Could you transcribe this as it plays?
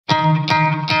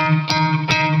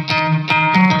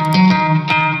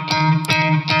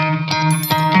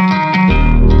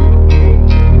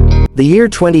The year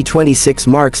 2026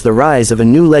 marks the rise of a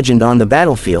new legend on the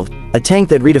battlefield, a tank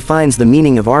that redefines the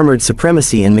meaning of armored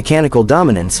supremacy and mechanical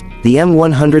dominance, the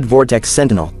M100 Vortex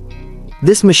Sentinel.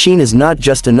 This machine is not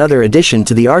just another addition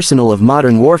to the arsenal of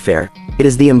modern warfare, it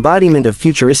is the embodiment of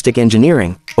futuristic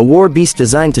engineering, a war beast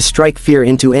designed to strike fear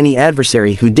into any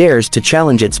adversary who dares to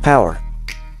challenge its power.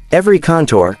 Every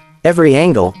contour, every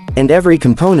angle, and every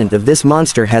component of this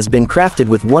monster has been crafted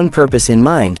with one purpose in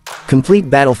mind: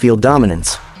 complete battlefield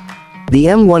dominance. The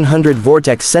M100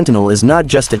 Vortex Sentinel is not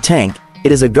just a tank,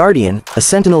 it is a guardian, a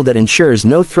sentinel that ensures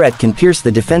no threat can pierce the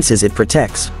defenses it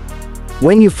protects.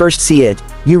 When you first see it,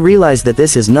 you realize that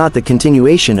this is not the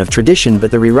continuation of tradition but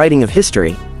the rewriting of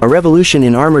history, a revolution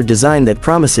in armored design that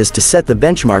promises to set the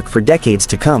benchmark for decades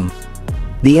to come.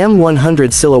 The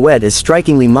M100 silhouette is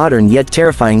strikingly modern yet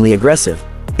terrifyingly aggressive.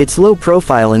 Its low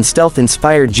profile and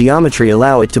stealth-inspired geometry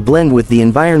allow it to blend with the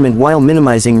environment while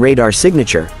minimizing radar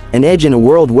signature, an edge in a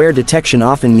world where detection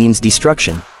often means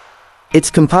destruction. Its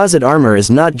composite armor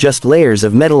is not just layers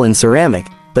of metal and ceramic,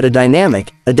 but a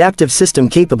dynamic, adaptive system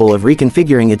capable of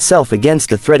reconfiguring itself against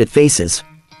the threat it faces.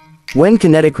 When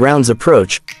kinetic rounds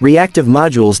approach, reactive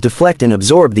modules deflect and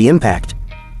absorb the impact.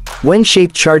 When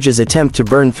shaped charges attempt to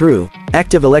burn through,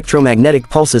 active electromagnetic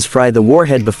pulses fry the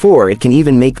warhead before it can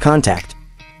even make contact.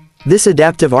 This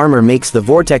adaptive armor makes the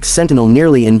Vortex Sentinel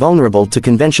nearly invulnerable to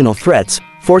conventional threats,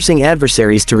 forcing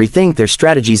adversaries to rethink their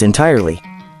strategies entirely.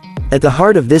 At the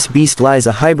heart of this beast lies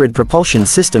a hybrid propulsion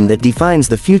system that defines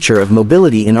the future of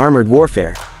mobility in armored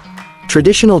warfare.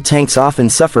 Traditional tanks often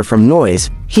suffer from noise,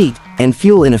 heat, and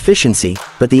fuel inefficiency,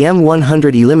 but the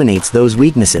M100 eliminates those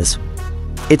weaknesses.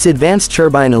 Its advanced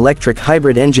turbine electric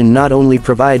hybrid engine not only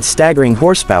provides staggering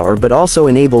horsepower but also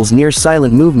enables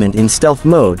near-silent movement in stealth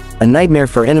mode, a nightmare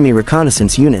for enemy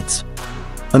reconnaissance units.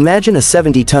 Imagine a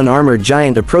 70-ton armored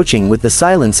giant approaching with the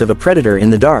silence of a predator in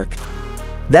the dark.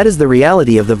 That is the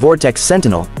reality of the Vortex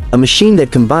Sentinel, a machine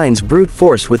that combines brute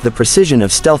force with the precision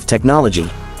of stealth technology.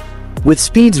 With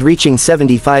speeds reaching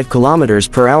 75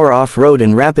 km/h off-road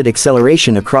and rapid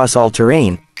acceleration across all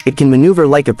terrain, it can maneuver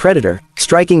like a predator,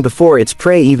 striking before its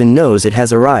prey even knows it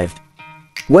has arrived.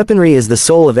 Weaponry is the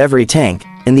soul of every tank,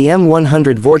 and the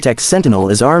M100 Vortex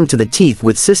Sentinel is armed to the teeth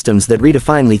with systems that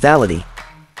redefine lethality.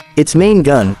 Its main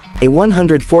gun, a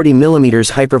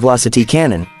 140mm hypervelocity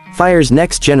cannon, fires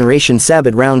next-generation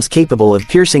sabot rounds capable of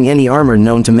piercing any armor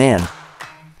known to man.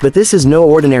 But this is no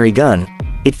ordinary gun.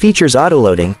 It features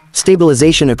autoloading,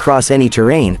 stabilization across any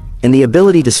terrain, and the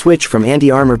ability to switch from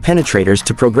anti-armor penetrators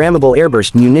to programmable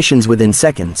airburst munitions within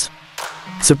seconds.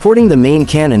 Supporting the main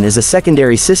cannon is a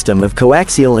secondary system of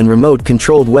coaxial and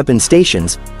remote-controlled weapon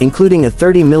stations, including a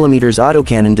 30mm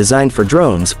autocannon designed for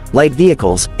drones, light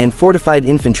vehicles, and fortified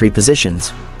infantry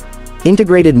positions.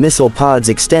 Integrated missile pods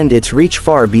extend its reach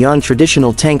far beyond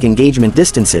traditional tank engagement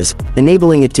distances,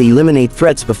 enabling it to eliminate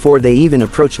threats before they even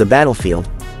approach the battlefield.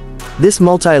 This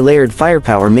multi-layered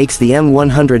firepower makes the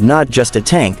M100 not just a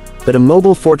tank, but a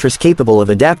mobile fortress capable of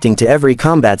adapting to every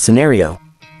combat scenario.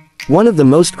 One of the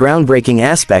most groundbreaking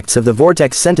aspects of the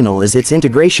Vortex Sentinel is its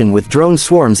integration with drone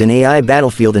swarms and AI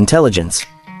battlefield intelligence.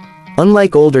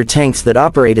 Unlike older tanks that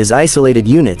operate as isolated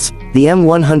units, the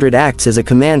M100 acts as a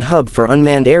command hub for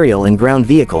unmanned aerial and ground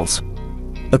vehicles.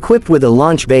 Equipped with a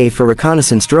launch bay for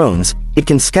reconnaissance drones, it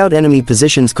can scout enemy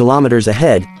positions kilometers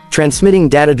ahead, transmitting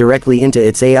data directly into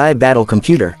its AI battle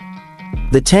computer.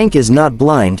 The tank is not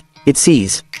blind, it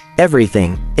sees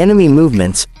everything. Enemy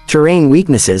movements, terrain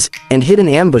weaknesses, and hidden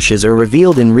ambushes are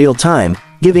revealed in real time,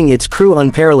 giving its crew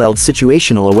unparalleled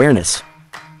situational awareness.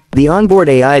 The onboard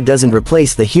AI doesn't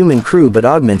replace the human crew but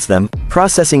augments them,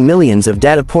 processing millions of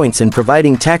data points and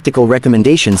providing tactical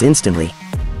recommendations instantly.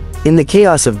 In the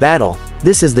chaos of battle,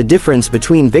 this is the difference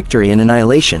between victory and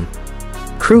annihilation.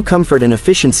 Crew comfort and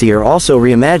efficiency are also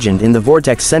reimagined in the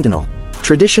Vortex Sentinel.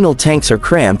 Traditional tanks are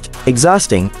cramped,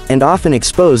 exhausting, and often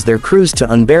expose their crews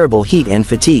to unbearable heat and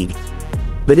fatigue.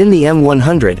 But in the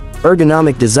M100,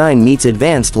 ergonomic design meets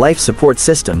advanced life support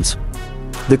systems.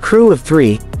 The crew of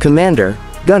 3, commander,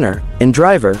 gunner, and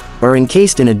driver, are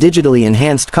encased in a digitally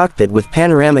enhanced cockpit with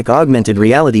panoramic augmented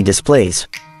reality displays.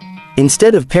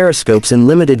 Instead of periscopes and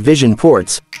limited vision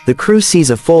ports, the crew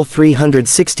sees a full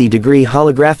 360-degree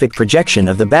holographic projection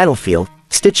of the battlefield,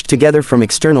 stitched together from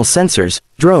external sensors,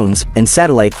 drones, and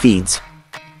satellite feeds.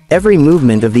 Every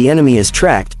movement of the enemy is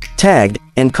tracked, tagged,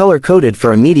 and color-coded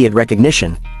for immediate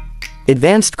recognition.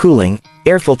 Advanced cooling,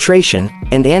 air filtration,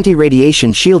 and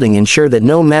anti-radiation shielding ensure that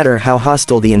no matter how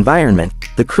hostile the environment,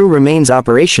 the crew remains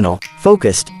operational,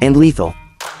 focused, and lethal.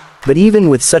 But even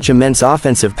with such immense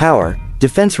offensive power,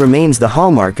 defense remains the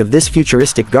hallmark of this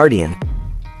futuristic guardian.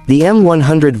 The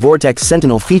M100 Vortex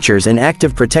Sentinel features an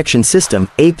active protection system,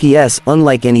 APS,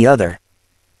 unlike any other.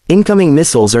 Incoming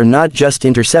missiles are not just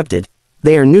intercepted,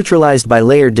 they are neutralized by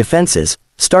layered defenses,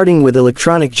 starting with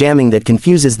electronic jamming that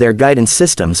confuses their guidance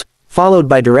systems, followed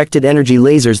by directed energy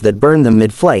lasers that burn them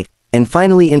mid-flight, and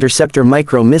finally interceptor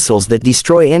micro-missiles that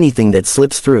destroy anything that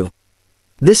slips through.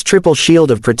 This triple shield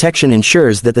of protection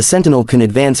ensures that the Sentinel can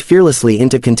advance fearlessly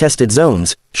into contested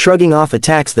zones, shrugging off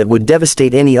attacks that would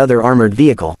devastate any other armored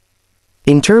vehicle.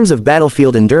 In terms of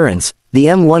battlefield endurance, the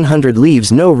M100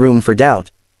 leaves no room for doubt.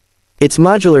 Its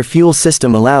modular fuel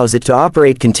system allows it to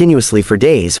operate continuously for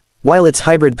days, while its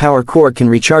hybrid power core can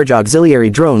recharge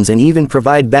auxiliary drones and even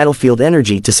provide battlefield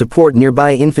energy to support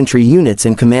nearby infantry units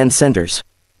and command centers.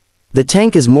 The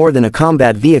tank is more than a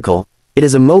combat vehicle, it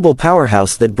is a mobile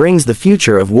powerhouse that brings the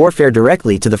future of warfare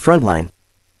directly to the frontline.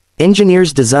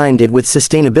 Engineers designed it with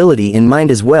sustainability in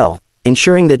mind as well,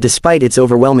 ensuring that despite its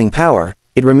overwhelming power,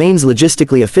 it remains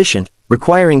logistically efficient,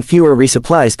 requiring fewer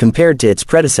resupplies compared to its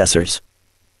predecessors.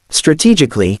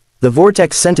 Strategically, the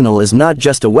Vortex Sentinel is not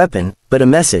just a weapon, but a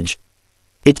message.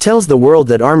 It tells the world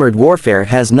that armored warfare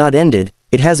has not ended,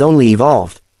 it has only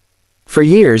evolved. For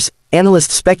years,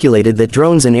 analysts speculated that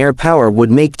drones and air power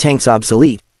would make tanks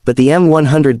obsolete, but the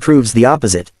M100 proves the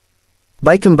opposite.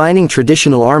 By combining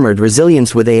traditional armored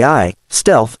resilience with AI,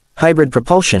 stealth, hybrid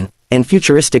propulsion, and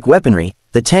futuristic weaponry,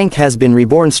 the tank has been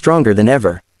reborn stronger than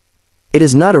ever. It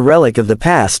is not a relic of the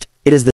past, it is the